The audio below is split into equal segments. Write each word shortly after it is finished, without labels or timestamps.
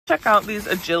Check out these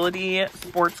agility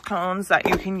sports cones that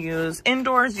you can use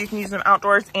indoors, you can use them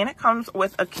outdoors, and it comes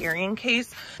with a carrying case.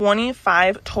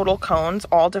 25 total cones,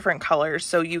 all different colors.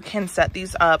 So you can set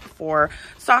these up for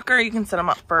soccer, you can set them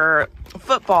up for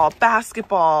football,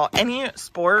 basketball, any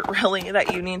sport really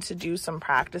that you need to do some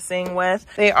practicing with.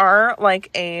 They are like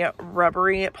a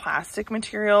rubbery plastic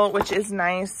material, which is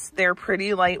nice. They're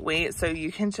pretty lightweight, so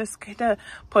you can just kind of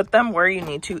put them where you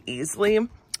need to easily.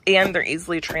 And they're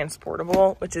easily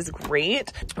transportable, which is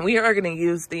great. We are going to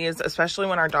use these, especially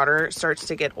when our daughter starts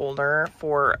to get older,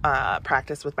 for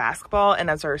practice with basketball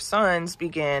and as our sons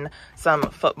begin some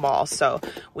football. So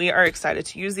we are excited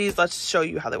to use these. Let's show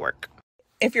you how they work.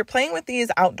 If you're playing with these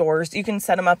outdoors, you can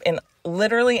set them up in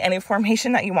literally any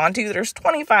formation that you want to. There's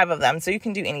 25 of them, so you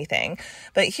can do anything.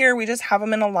 But here we just have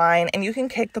them in a line, and you can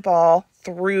kick the ball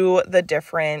through the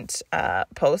different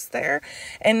posts there.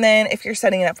 And then if you're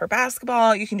setting it up for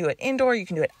basketball, you can do it indoor, you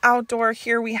can do it outdoor.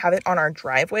 Here we have it on our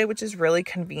driveway, which is really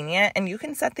convenient. And you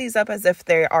can set these up as if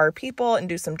they are people and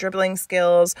do some dribbling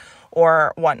skills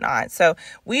or whatnot. So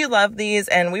we love these,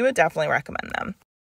 and we would definitely recommend them.